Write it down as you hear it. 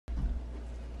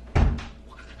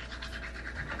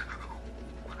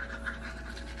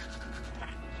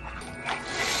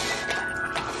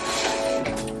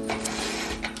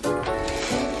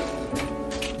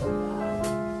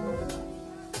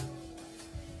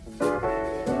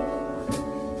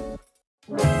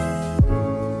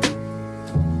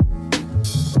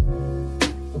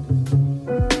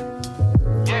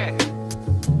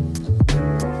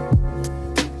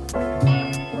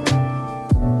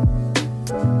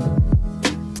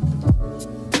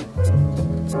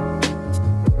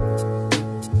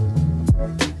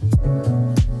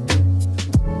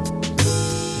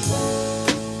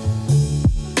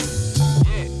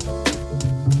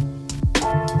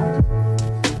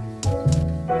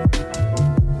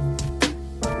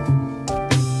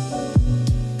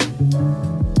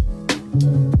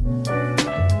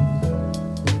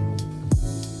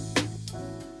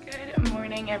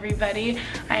already.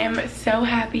 I am so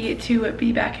happy to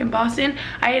be back in Boston.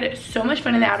 I had so much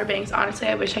fun in the Outer Banks. Honestly,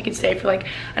 I wish I could stay for like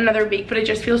another week, but it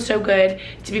just feels so good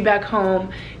to be back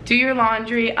home, do your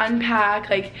laundry, unpack,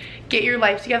 like get your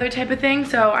life together type of thing.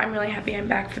 So I'm really happy I'm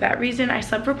back for that reason. I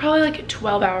slept for probably like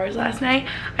 12 hours last night.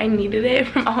 I needed it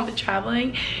from all the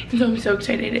traveling. And so I'm so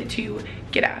excited to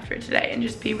get after today and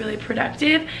just be really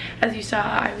productive. As you saw,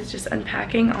 I was just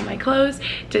unpacking all my clothes,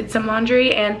 did some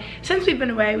laundry, and since we've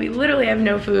been away, we literally have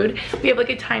no food. We have like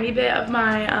a tiny bit of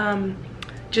my,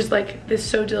 just like this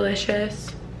So Delicious,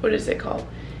 what is it called?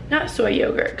 Not soy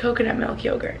yogurt, coconut milk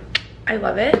yogurt. I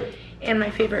love it. And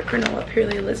my favorite granola,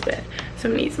 Purely Elizabeth. So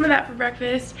I'm gonna eat some of that for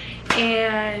breakfast.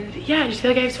 And yeah, I just feel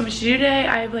like I have so much to do today.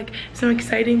 I have like some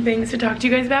exciting things to talk to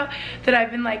you guys about that I've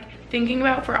been like thinking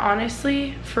about for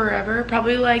honestly forever,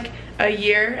 probably like a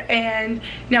year. And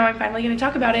now I'm finally gonna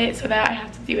talk about it so that I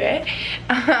have to do it.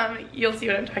 You'll see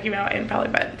what I'm talking about and probably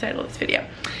by the title of this video.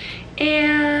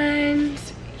 And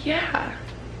yeah,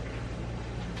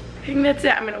 I think that's it.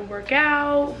 I'm gonna work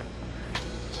out.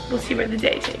 We'll see where the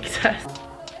day takes us.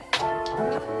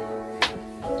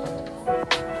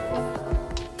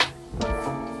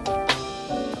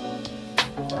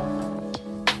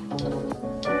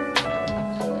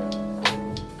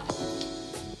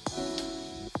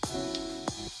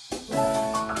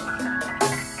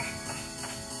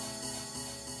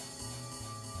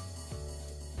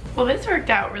 Well, this worked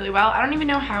out really well. I don't even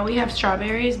know how we have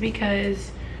strawberries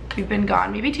because we've been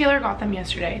gone. Maybe Taylor got them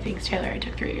yesterday. Thanks, Taylor. I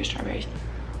took 3 of your strawberries.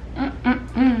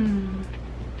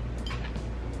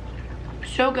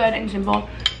 So good and simple.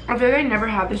 I feel like I never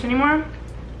have this anymore.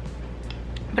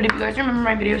 But if you guys remember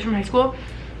my videos from high school,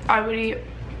 I would eat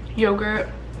yogurt,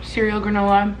 cereal,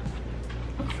 granola,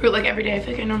 fruit like every day. I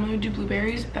feel like I normally would do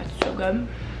blueberries. That's so good.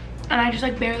 And I just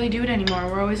like barely do it anymore.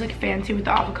 We're always like fancy with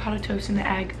the avocado toast and the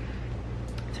egg.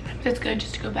 Sometimes it's good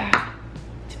just to go back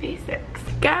to basics.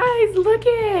 Guys, look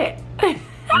it.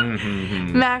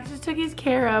 Max just took his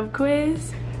care of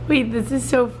quiz. Wait, this is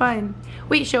so fun.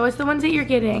 Wait, show us the ones that you're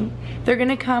getting. They're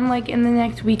gonna come like in the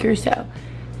next week or so.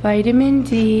 Vitamin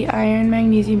D, iron,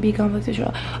 magnesium, B complex, fish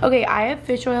oil. Okay, I have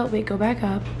fish oil. Wait, go back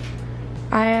up.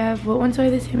 I have, what ones are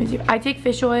the same as you? I take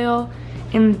fish oil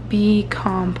and B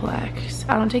complex.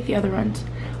 I don't take the other ones.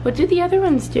 What do the other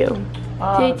ones do?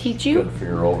 Did they teach you? Good for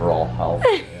your overall health.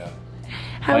 Yeah.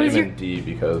 How is your D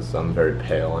because I'm very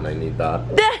pale and I need that.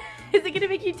 Is it gonna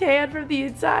make you tan from the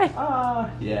inside?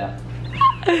 Yeah.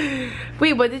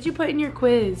 Wait, what did you put in your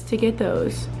quiz to get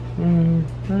those? I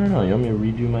don't know. You want me to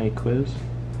read you my quiz?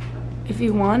 If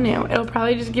you want to, it'll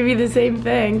probably just give you the same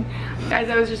thing. Guys,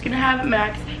 I was just gonna have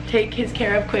Max take his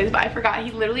care of quiz, but I forgot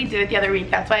he literally did it the other week.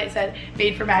 That's why it said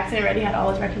made for Max and I already had all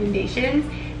his recommendations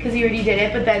because he already did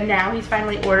it, but then now he's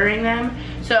finally ordering them.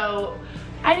 So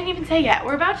I didn't even say yet.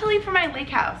 We're about to leave for my lake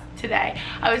house today.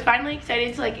 I was finally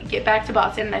excited to like get back to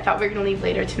Boston and I thought we were gonna leave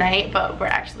later tonight, but we're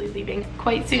actually leaving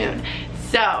quite soon.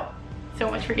 So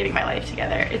much for getting my life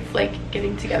together. It's like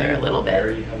getting together a little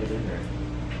bit.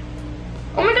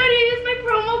 Oh my god, he used my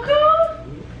promo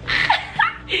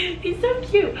code? He's so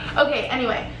cute. Okay,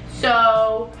 anyway,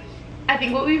 so I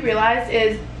think what we realized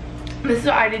is, this is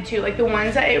what I did too, like the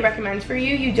ones that it recommends for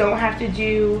you, you don't have to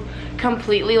do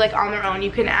completely like on their own. You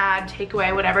can add, take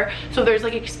away, whatever. So there's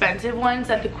like expensive ones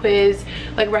that the quiz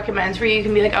like recommends for you. You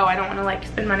can be like, oh, I don't want to like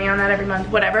spend money on that every month,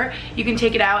 whatever. You can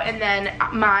take it out. And then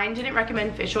mine didn't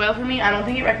recommend fish oil for me. I don't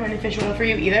think it recommended fish oil for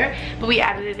you either, but we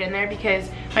added it in there because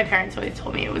my parents always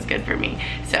told me it was good for me.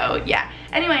 So yeah.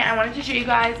 Anyway, I wanted to show you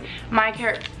guys my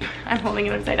care, I'm holding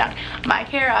it upside down, my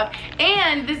care of,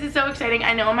 and this is so exciting.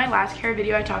 I know in my last care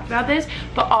video I talked about this,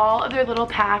 but all of their little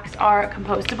packs are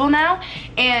compostable now,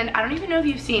 and I don't even know if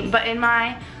you've seen, but in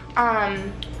my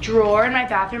drawer in my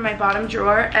bathroom, my bottom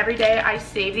drawer, every day I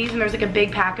save these, and there's like a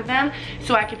big pack of them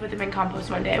so I can put them in compost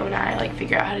one day when I like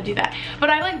figure out how to do that. But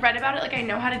I like read about it, like I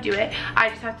know how to do it. I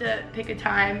just have to pick a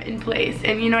time and place,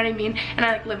 and you know what I mean? And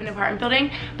I like live in an apartment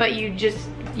building, but you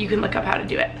can look up how to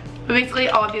do it. But basically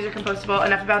all of these are compostable.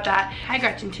 Enough about that. Hi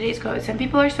Gretchen, today's quote: some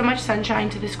people are so much sunshine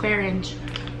to the square inch.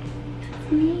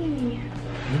 Me.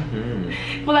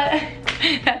 Well,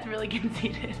 that's really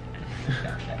conceited.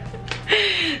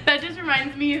 That just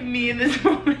reminds me of me in this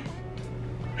moment.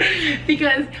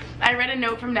 Because I read a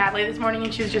note from Natalie this morning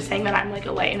and she was just saying that I'm like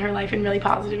a light in her life and really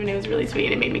positive, and it was really sweet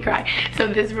and it made me cry. So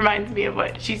this reminds me of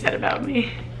what she said about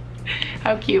me.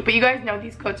 How cute. But you guys know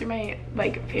these quotes are my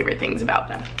like favorite things about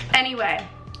them. Anyway,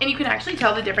 and you can actually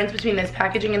tell the difference between this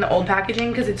packaging and the old packaging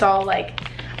because it's all like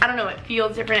I don't know, it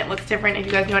feels different, it looks different, if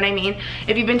you guys know what I mean.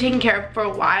 If you've been taken care of for a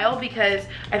while, because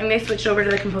I think they switched over to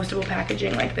the compostable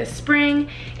packaging like this spring.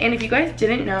 And if you guys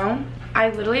didn't know, I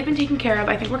literally have been taken care of.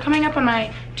 I think we're coming up on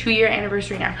my 2-year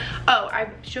anniversary now. Oh, I've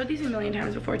showed these a million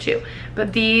times before too,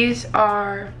 but these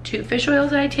are 2 fish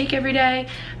oils that I take every day.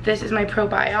 This is my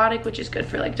probiotic, which is good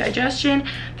for like digestion.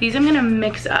 These I'm gonna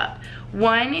mix up.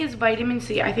 One is vitamin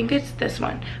C. I think it's this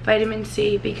one, vitamin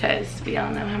C, because we all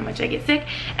know how much I get sick.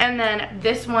 And then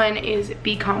this one is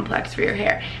B complex for your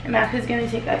hair. And Max is gonna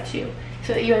take that too,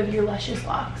 so that you have your luscious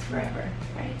locks forever,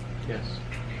 right? Yes.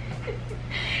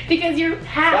 Because your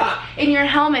hat and your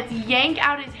helmets yank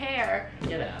out his hair.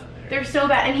 Get out of there. They're so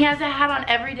bad. And he has a hat on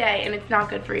every day, and it's not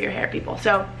good for your hair, people.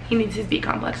 So he needs his B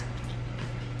complex.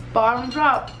 Bottoms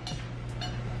up.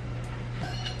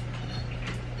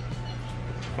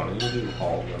 Why don't you do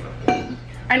all of them at once?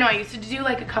 I know, I used to do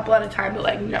like a couple at a time, but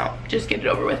like, no, just get it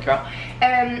over with, girl.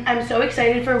 And I'm so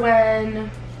excited for when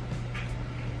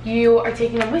you are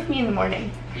taking them with me in the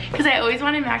morning, because I always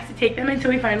wanted Max to take them until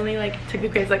we finally like took the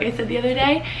quiz, like I said the other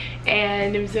day,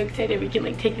 and I'm so excited we can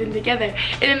like take them together.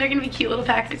 And then they're gonna be cute little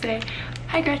packs that say,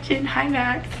 hi Gretchen, hi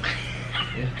Max.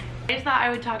 Yeah. I just thought I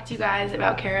would talk to you guys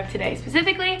about Care of today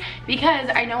specifically, because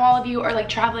I know all of you are like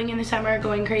traveling in the summer,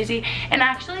 going crazy. And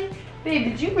actually, babe,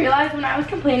 did you realize when I was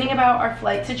complaining about our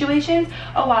flight situations,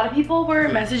 a lot of people were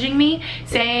messaging me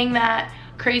saying that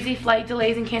crazy flight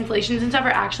delays and cancellations and stuff are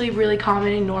actually really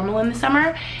common and normal in the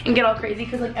summer, and get all crazy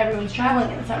because like everyone's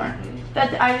traveling in the summer.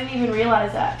 I didn't even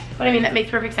realize that, but I mean, that makes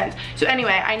perfect sense. So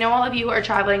anyway, I know all of you are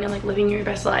traveling and like living your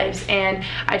best lives, and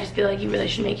I just feel like you really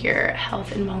should make your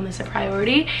health and wellness a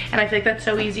priority. And I feel like that's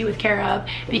so easy with Care of,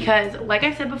 because like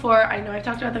I said before, I know I've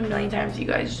talked about them a million times, you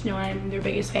guys just know I'm their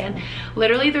biggest fan.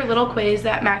 Literally their little quiz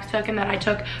that Max took and that I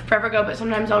took forever ago, but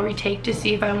sometimes I'll retake to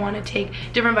see if I want to take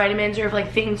different vitamins or if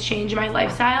like things change in my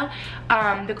lifestyle.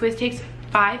 The quiz takes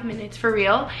 5 minutes for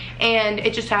real, and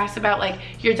it just asks about like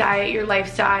your diet, your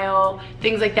lifestyle,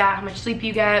 things like that, how much sleep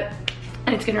you get,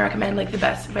 and it's gonna recommend like the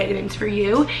best vitamins for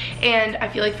you. And I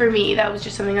feel like for me that was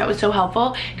just something that was so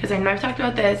helpful, because I know I've talked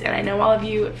about this and I know all of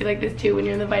you feel like this too when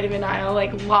you're in the vitamin aisle,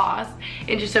 like lost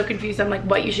and just so confused on like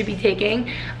what you should be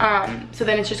taking. So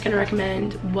then it's just gonna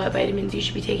recommend what vitamins you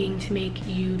should be taking to make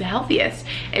you the healthiest.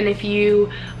 And if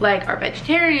you like are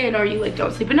vegetarian, or you like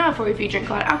don't sleep enough, or if you drink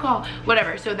a lot of alcohol,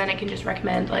 whatever, so then it can just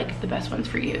recommend like the best ones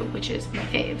for you, which is my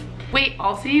fave. Wait,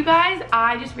 also you guys,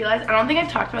 I just realized, I don't think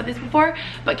I've talked about this before,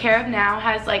 but Care of now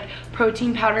has like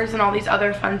protein powders and all these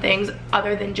other fun things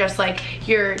other than just like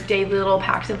your daily little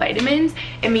packs of vitamins.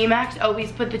 And me and Max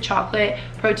always put the chocolate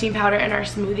protein powder in our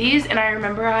smoothies, and I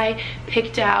remember I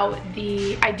picked out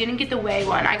I didn't get the whey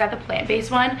one, I got the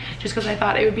plant-based one just because I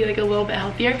thought it would be like a little bit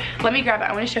healthier. Let me grab it,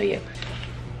 I want to show you.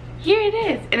 Here it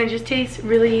is, and it just tastes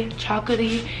really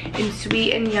chocolatey and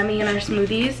sweet and yummy in our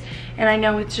smoothies, and I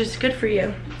know it's just good for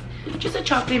you. Just a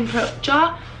chocolate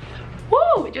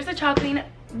just a chocolate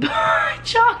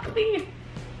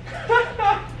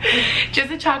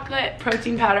just a chocolate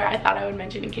protein powder I thought I would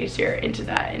mention in case you're into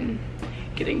that and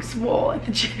getting swole at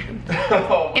the gym.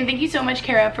 And thank you so much,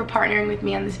 Cara, for partnering with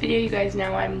me on this video. You guys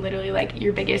know I'm literally like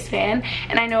your biggest fan,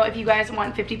 and I know if you guys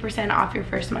want 50% off your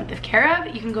first month of Care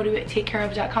of, you can go to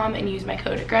takecareof.com and use my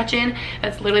code Gretchen.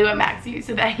 That's literally what Max used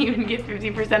so that he would get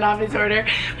 50% off his order,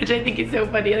 which I think is so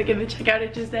funny. Like in the checkout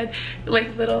it just said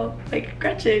like little like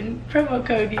Gretchen promo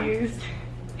code used.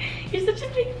 You're such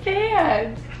a big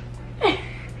fan.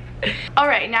 All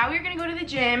right, now we're gonna go to the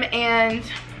gym, and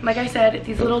like I said,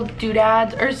 these little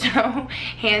doodads are so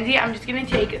handy. I'm just gonna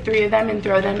take 3 of them and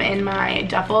throw them in my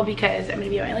duffel, because I'm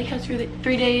gonna be at my lake house for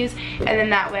 3 days, and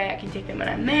then that way I can take them when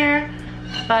I'm there.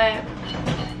 But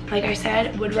like I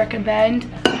said, would recommend,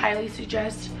 highly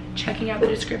suggest checking out the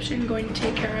description, going to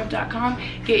takecareof.com,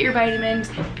 get your vitamins,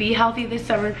 be healthy this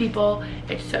summer, people.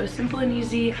 It's so simple and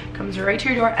easy, comes right to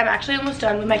your door. I'm actually almost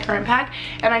done with my current pack,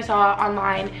 and I saw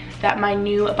online that my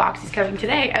new box is coming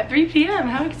today at 3 p.m.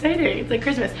 How exciting, it's like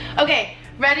Christmas. Okay,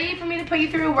 ready for me to put you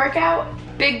through a workout?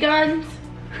 Big guns?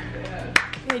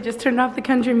 I just turned off the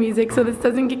country music so this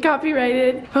doesn't get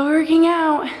copyrighted. But working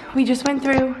out, we just went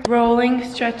through rolling,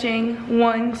 stretching,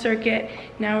 1 circuit.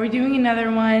 Now we're doing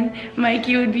another one.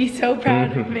 Mikey would be so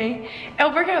proud of me.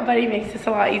 And Workout Buddy makes this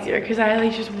a lot easier, because I at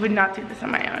least just would not do this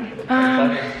on my own.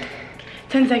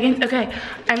 10 seconds, okay.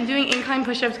 I'm doing incline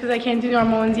push-ups because I can't do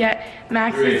normal ones yet.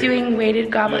 Max is doing weighted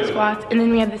goblet squats, and then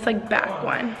we have this like back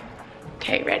one.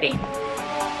 Okay, ready?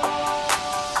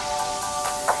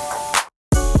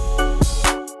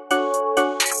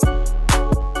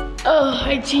 Oh,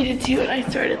 I cheated too and I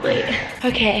started late.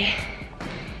 Okay,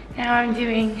 now I'm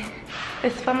doing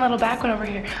this fun little back one over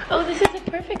here. Oh, this is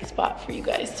a perfect spot for you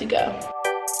guys to go.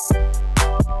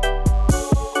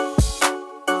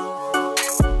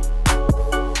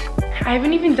 I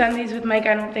haven't even done these with Mike,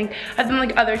 I don't think. I've done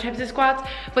like other types of squats.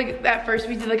 Like at first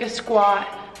we did like a squat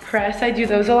press. I do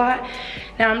those a lot.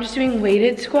 Now I'm just doing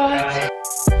weighted squats.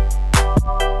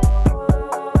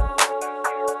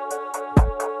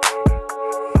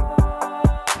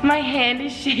 My hand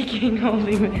is shaking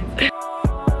holding this.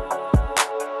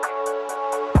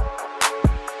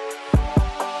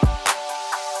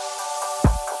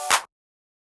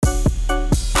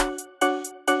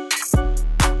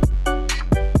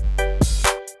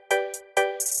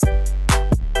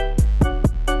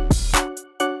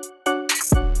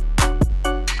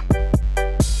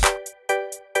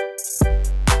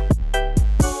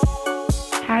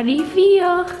 How do you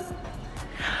feel?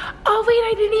 Oh wait,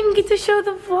 I didn't even get to show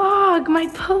the vlog, my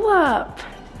pull-up.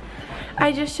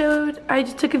 I just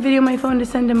took a video on my phone to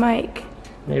send to Mike.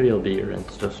 Maybe it'll be your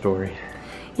Insta story.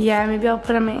 Yeah, maybe I'll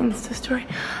put on my Insta story.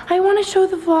 I want to show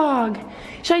the vlog.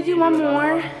 Should I do one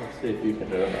more? Let's see if you can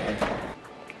do it.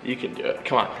 You can do it,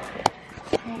 come on.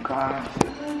 Oh gosh,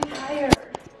 I'm tired.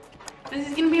 This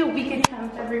is gonna be a week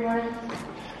attempt, everyone.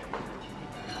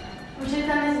 We should have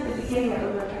done this at the beginning of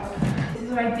the workout. This is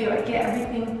what I do. I get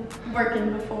everything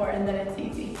working before and then it's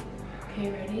easy.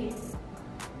 Okay, ready?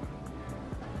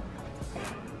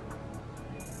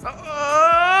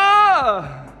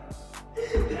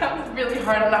 That was really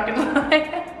hard, I'm not gonna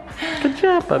lie. Good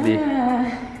job, Bubby.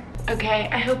 Okay,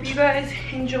 I hope you guys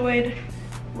enjoyed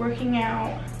working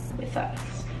out with us.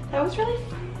 That was really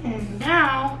fun.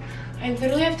 Now, I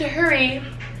literally have to hurry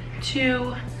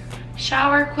to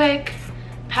shower quick,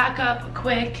 pack up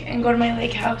quick, and go to my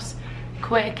lake house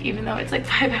quick, even though it's like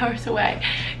 5 hours away,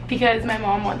 because my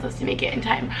mom wants us to make it in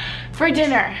time for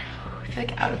dinner. I feel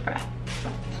like out of breath.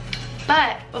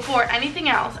 But before anything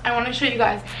else, I want to show you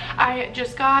guys, I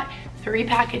just got 3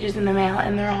 packages in the mail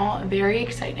and they're all very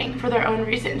exciting for their own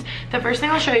reasons. The first thing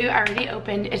I'll show you, I already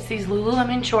opened, it's these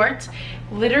Lululemon shorts.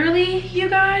 Literally, you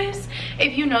guys,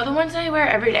 if you know the ones that I wear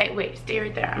every day, wait, stay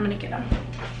right there, I'm gonna get them.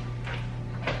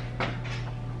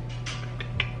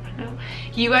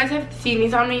 You guys have seen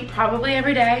these on me probably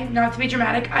every day, not to be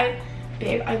dramatic.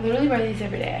 Babe, I literally wear these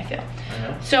every day, I feel.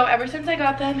 So ever since I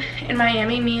got them in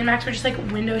Miami, me and Max were just like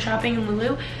window shopping in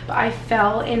Lulu, but I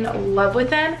fell in love with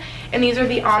them. And these are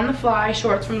the On The Fly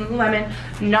shorts from Lululemon,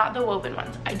 not the woven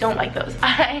ones. I don't like those.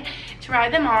 I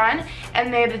tried them on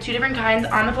and they have the 2 different kinds,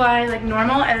 On The Fly like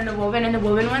normal and then the woven, and the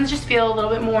woven ones just feel a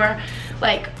little bit more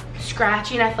like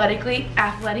scratchy and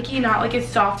athletic-y, not like it's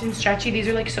soft and stretchy. These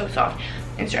are like so soft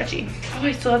and stretchy. Oh,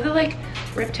 I still have the like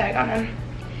rip tag on them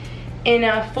in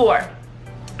 4.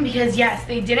 Because yes,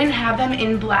 they didn't have them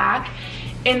in black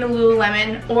in the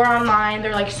Lululemon or online.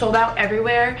 They're like sold out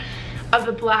everywhere of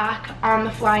the black On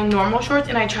The Fly normal shorts,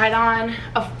 and I tried on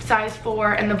a size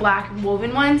 4 and the black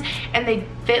woven ones and they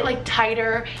fit like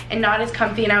tighter and not as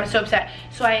comfy, and I was so upset.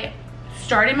 So I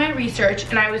started my research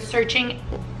and I was searching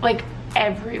like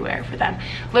everywhere for them,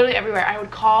 literally everywhere. I would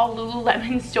call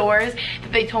Lululemon stores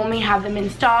that they told me have them in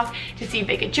stock to see if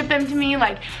they could ship them to me.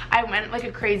 Like I went like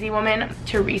a crazy woman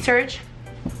to research.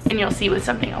 And you'll see with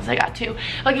something else I got too.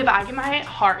 Like if I get my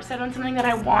heart set on something that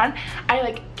I want, I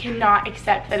like cannot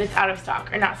accept that it's out of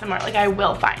stock or not somewhere. Like I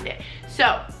will find it.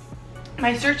 So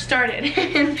my search started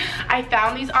and I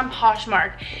found these on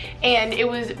Poshmark, and it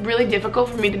was really difficult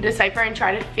for me to decipher and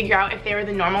try to figure out if they were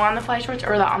the normal On The Fly shorts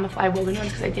or the On The Fly woven ones,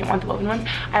 because I didn't want the woven ones.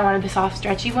 I wanted the soft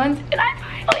stretchy ones, and I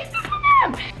finally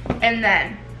found them. And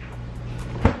then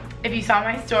if you saw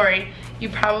my story, you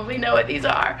probably know what these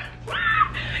are.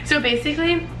 So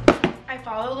basically, I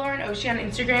follow Lauren Oshie on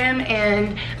Instagram,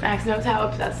 and Max knows how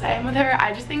obsessed I am with her.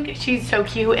 I just think she's so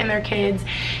cute, and their kids,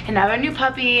 and now their new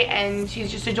puppy, and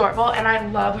she's just adorable, and I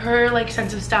love her like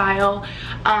sense of style.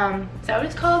 Is that what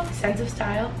it's called? Sense of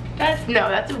style? That's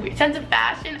a weird sense of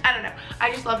fashion. I don't know.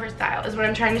 I just love her style is what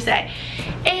I'm trying to say.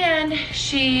 And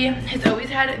she has always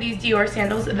had these Dior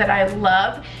sandals that I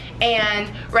love. And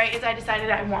right as I decided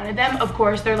I wanted them, of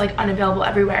course, they're like unavailable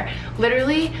everywhere.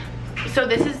 Literally, so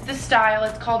this is the style.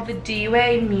 It's called the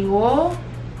D-Way Mule.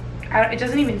 It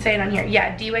doesn't even say it on here.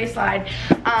 Yeah, D-Way Slide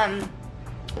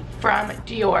from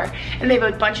Dior. And they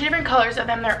have a bunch of different colors of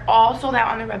them. They're all sold out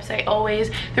on their website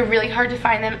always. They're really hard to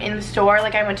find them in the store.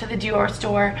 Like I went to the Dior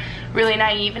store, really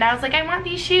naive, and I was like, I want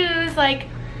these shoes. Like,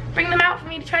 bring them out for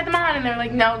me to try them on. And they're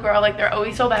like, no, girl. Like, they're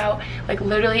always sold out. Like,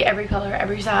 literally every color,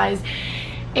 every size.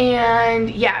 And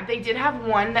yeah, they did have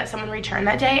one that someone returned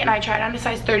that day, and I tried on a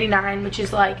size 39, which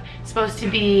is like supposed to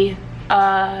be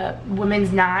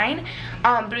women's 9,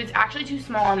 but it's actually too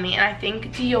small on me. And I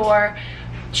think Dior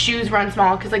shoes run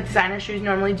small because like designer shoes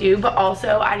normally do, but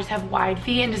also I just have wide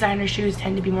feet and designer shoes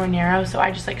tend to be more narrow, so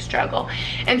I just like struggle.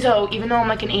 And so even though I'm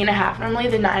like an 8.5 normally,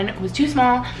 the 9 was too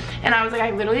small, and I was like,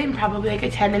 I literally am probably like a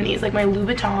 10 in these. Like my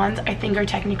Louboutins I think are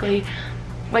technically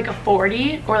like a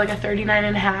 40 or like a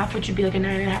 39.5, which would be like a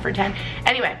 9.5 or 10.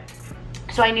 Anyway,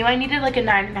 so I knew I needed like a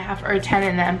 9.5 or a 10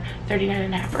 in them,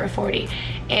 39.5 or a 40.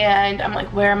 And I'm like,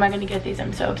 where am I gonna get these?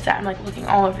 I'm so upset. I'm like looking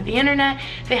all over the internet.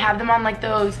 They have them on like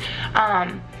those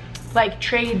like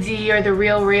Tradesy or the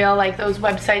Real, like those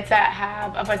websites that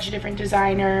have a bunch of different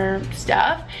designer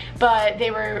stuff, but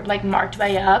they were like marked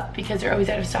by up because they're always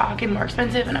out of stock and more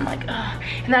expensive, and I'm like, ugh.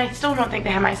 And then I still don't think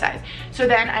they have my size. So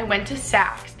then I went to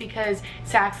Saks because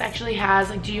Saks actually has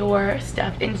like Dior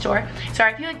stuff in store.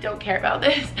 Sorry if you like don't care about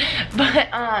this, but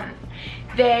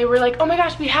they were like, oh my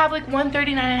gosh, we have like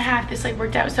 139.5. This like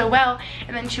worked out so well.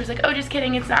 And then she was like, oh, just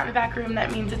kidding, it's not in the back room.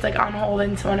 That means it's like on hold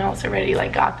and someone else already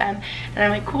like got them. And I'm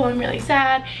like, cool, I'm really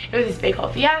sad. It was this big whole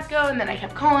fiasco, and then I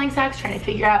kept calling Saks trying to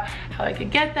figure out how I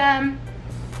could get them.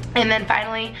 And then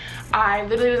finally, I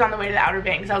literally was on the way to the Outer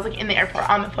Banks. I was like in the airport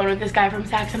on the phone with this guy from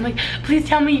Saks. I'm like, please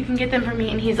tell me you can get them for me.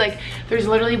 And he's like, there's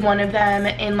literally one of them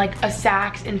in like a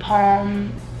Saks in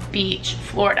Palm Beach,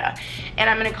 Florida, and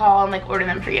I'm gonna call and like order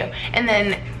them for you. And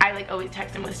then I like always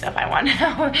text him with stuff I want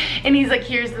now, and he's like,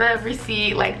 here's the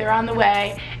receipt, like they're on the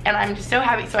way. And I'm just so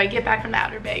happy. So I get back from the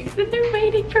Outer Banks and they're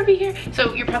waiting for me here.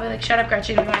 So you're probably like, shut up,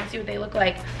 Gretchen, you want to see what they look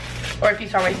like, or if you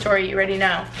saw my story you already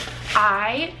know.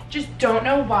 I just don't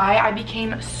know why I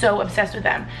became so obsessed with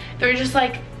them. They're just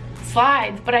like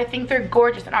slides, but I think they're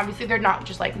gorgeous. And obviously they're not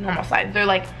just like normal slides, they're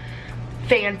like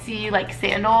fancy like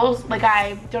sandals. Like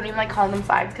I don't even like calling them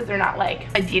slides because they're not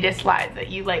like Adidas slides that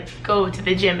you like go to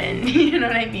the gym in, you know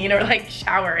what I mean, or like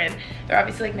shower in. They're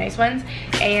obviously like nice ones,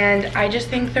 and I just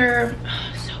think they're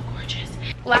so gorgeous.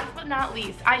 Last but not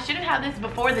least, I should have had this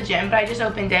before the gym, but I just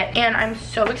opened it and I'm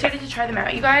so excited to try them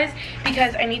out, you guys,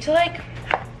 because I need to like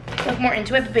look more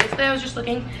into it. But basically I was just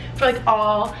looking for like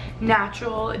all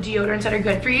natural deodorants that are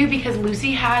good for you, because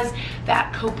Lucy has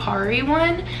that Kopari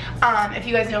one. If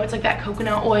you guys know, it's like that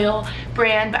coconut oil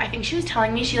brand, but I think she was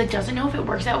telling me she like doesn't know if it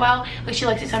works that well. Like she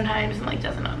likes it sometimes and like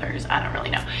doesn't others. I don't really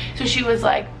know. So she was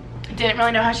like, didn't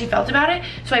really know how she felt about it.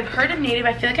 So I've heard of Native.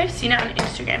 I feel like I've seen it on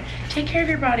Instagram. Take care of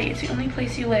your body, it's the only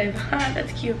place you live.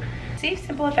 That's cute. Safe,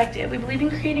 simple, effective. We believe in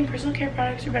creating personal care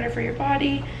products that are better for your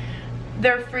body.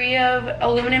 They're free of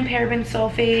aluminum, paraben,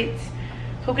 sulfates.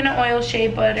 Coconut oil, shea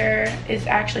butter is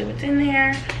actually what's in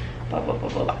there. Blah, blah, blah,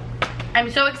 blah, blah. I'm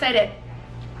so excited.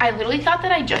 I literally thought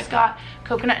that I just got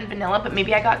coconut and vanilla, but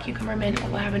maybe I got cucumber, mint, or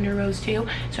lavender rose too.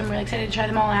 So I'm really excited to try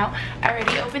them all out. I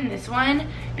already opened this one,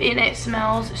 and it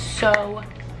smells so,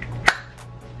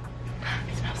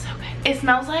 it smells so good. It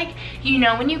smells like, you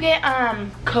know when you get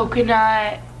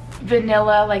coconut,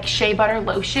 vanilla, like shea butter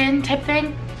lotion type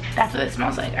thing? That's what it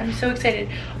smells like. I'm so excited.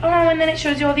 Oh, and then it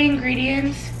shows you all the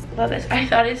ingredients. Love this. I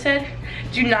thought it said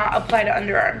do not apply to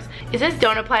underarms. It says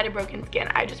don't apply to broken skin.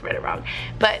 I just read it wrong.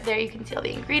 But there you can see all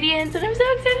the ingredients, and I'm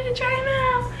so excited to try them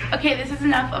out. Okay, this is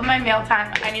enough of my meal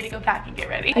time. I need to go pack and get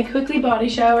ready. I quickly body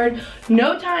showered.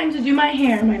 No time to do my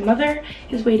hair. My mother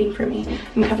is waiting for me.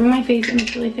 I'm covering my face in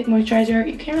this really thick moisturizer.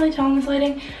 You can't really tell in this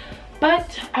lighting,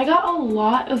 but I got a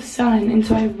lot of sun, and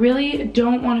so I really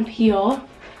don't want to peel.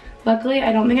 Luckily,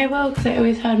 I don't think I will because I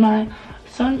always had my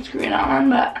sunscreen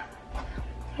on, but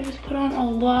I just put on a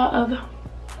lot of...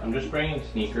 I'm just bringing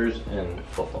sneakers and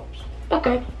flip-flops.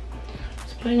 Okay.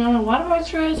 Just putting on a lot of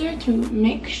moisturizer to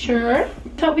make sure.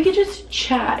 Thought we could just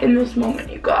chat in this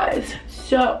moment, you guys.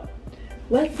 So,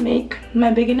 let's make my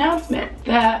big announcement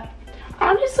that,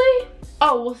 honestly...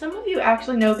 Oh, well, some of you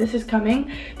actually know this is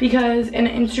coming because in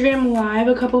an Instagram live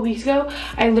a couple weeks ago,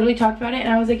 I literally talked about it,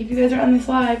 and I was like, if you guys are on this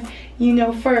live, you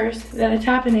know first that it's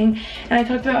happening. And I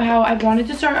talked about how I wanted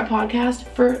to start a podcast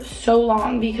for so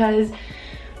long because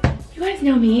you guys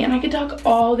know me and I could talk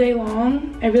all day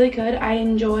long. I really could. I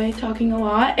enjoy talking a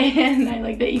lot, and I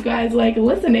like that you guys like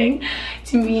listening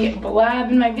to me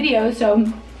blab in my videos. So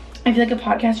I feel like a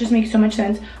podcast just makes so much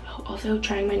sense. Oh, also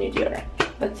trying my new deodorant.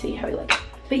 Let's see how we look.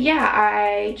 But yeah,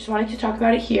 I just wanted to talk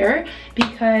about it here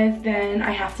because then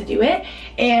I have to do it.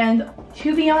 And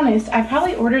to be honest, I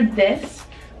probably ordered this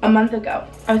a month ago.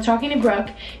 I was talking to Brooke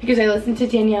because I listened to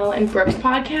Danielle and Brooke's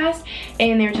podcast,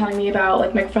 and they were telling me about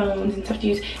like microphones and stuff to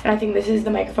use. And I think this is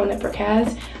the microphone that Brooke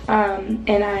has.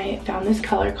 And I found this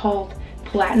color called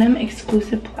Platinum,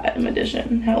 Exclusive Platinum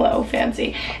Edition. Hello,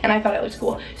 fancy. And I thought it looked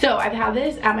cool. So I've had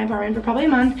this at my apartment for probably a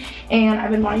month, and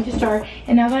I've been wanting to start.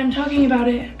 And now that I'm talking about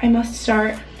it, I must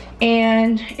start.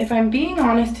 And if I'm being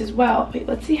honest as well, wait,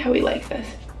 let's see how we like this.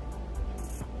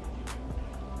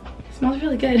 It smells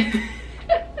really good.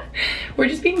 we're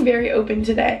just being very open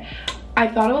today. I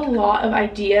thought of a lot of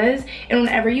ideas, and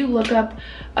whenever you look up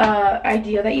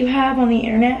idea that you have on the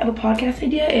internet of a podcast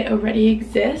idea, it already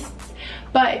exists.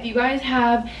 But if you guys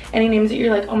have any names that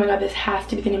you're like, oh my god, this has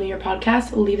to be the name of your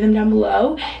podcast, leave them down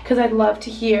below, because I'd love to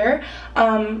hear.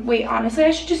 Wait, honestly,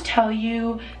 I should just tell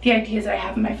you the ideas that I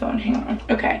have in my phone. Hang on.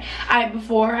 Okay,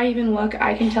 before I even look,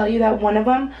 I can tell you that one of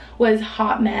them was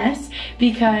hot mess,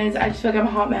 because I just feel like I'm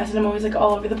a hot mess and I'm always like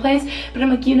all over the place. But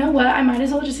I'm like, you know what, I might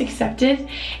as well just accept it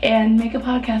and make a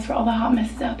podcast for all the hot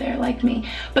messes out there like me.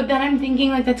 But then I'm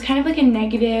thinking like that's kind of like a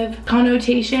negative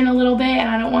connotation a little bit, and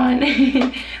I don't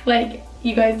want like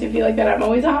you guys to feel like that I'm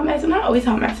always a hot mess. I'm not always a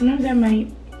hot mess. Sometimes I have my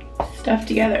stuff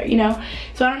together, you know?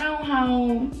 So I don't know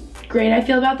how great I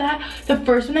feel about that. The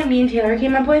first one that me and Taylor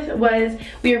came up with was,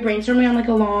 we were brainstorming on like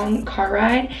a long car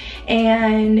ride,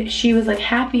 and she was like,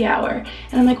 happy hour.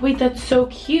 And I'm like, wait, that's so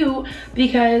cute,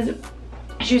 because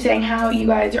she was saying how you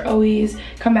guys are always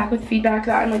come back with feedback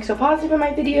that I'm like so positive in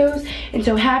my videos and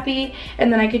so happy,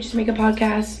 and then I could just make a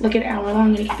podcast like an hour long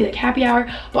and it could be like happy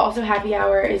hour. But also happy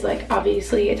hour is like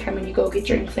obviously a time when you go get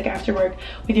drinks like after work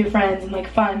with your friends and like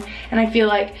fun, and I feel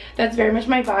like that's very much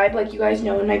my vibe. Like you guys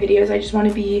know in my videos I just want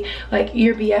to be like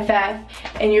your BFF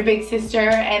and your big sister,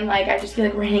 and like I just feel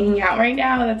like we're hanging out right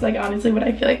now. That's like honestly what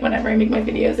I feel like whenever I make my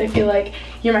videos. I feel like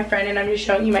you're my friend and I'm just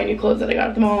showing you my new clothes that I got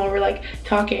at the mall, and we're like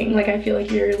talking. Like I feel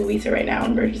like you're Louisa right now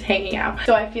and we're just hanging out.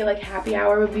 So I feel like happy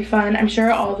hour would be fun. I'm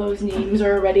sure all those names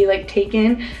are already like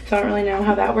taken, so I don't really know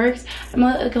how that works. I'm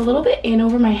like a little bit in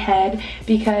over my head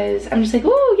because I'm just like,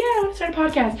 oh yeah, I want to start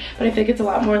a podcast, but I think it's a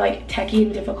lot more like techie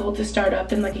and difficult to start up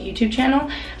than like a YouTube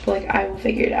channel. But like I will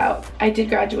figure it out. I did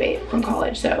graduate from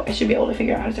college, so I should be able to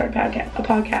figure out how to start a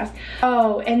podcast.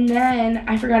 Oh, and then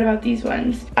I forgot about these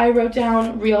ones. I wrote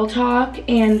down real talk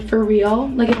and for real,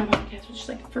 like in my podcast, which is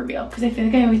like for real, because I feel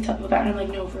like I always tell people that and I'm like,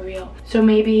 no, for real. So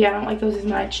maybe I don't like those as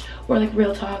much, or like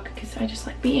real talk, because I just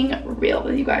like being real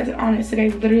with you guys and honest. Like I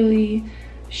literally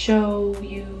show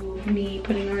you me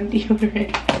putting on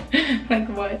deodorant. Like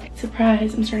what?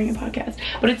 Surprise, I'm starting a podcast.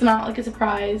 But it's not like a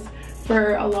surprise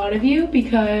for a lot of you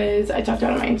because I talked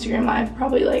about it on my Instagram live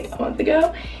probably like a month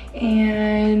ago,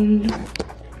 and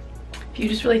if you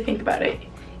just really think about it,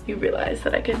 you realize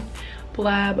that I could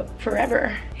blab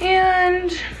forever.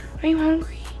 And are you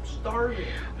hungry? Starving.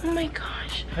 Oh my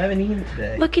gosh. I haven't eaten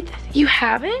today. Look at this. You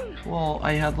haven't? Well,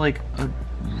 I had like a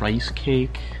rice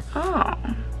cake. Oh,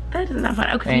 that isn't that fun.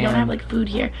 Oh, because you don't have like food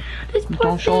here. This poor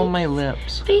Don't show him my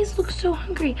lips. face looks so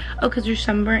hungry. Oh, because they're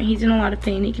sunburnt. He's in a lot of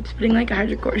pain. He keeps putting like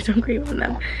hydrocortisone cream on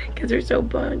them because they're so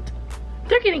burnt.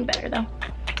 They're getting better though.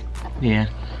 Yeah.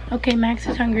 Okay, Max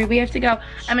is hungry. We have to go.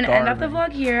 I'm gonna end off the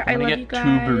vlog here. I love you guys.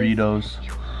 I'm gonna get 2 burritos.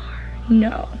 You are?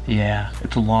 No. Yeah,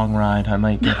 it's a long ride. I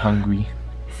might get hungry.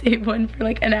 Save one for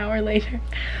like an hour later.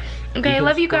 Okay, I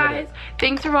love you guys.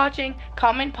 Thanks for watching.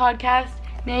 Comment podcast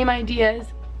name ideas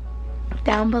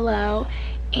down below,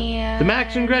 and The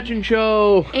Max and Gretchen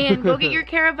Show. And go get your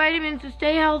care of vitamins to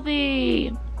stay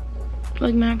healthy,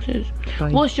 like Max's.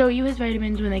 Bye. We'll show you his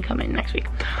vitamins when they come in next week.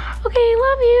 Okay,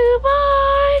 love you.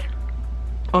 Bye.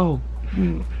 Oh,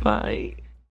 bye.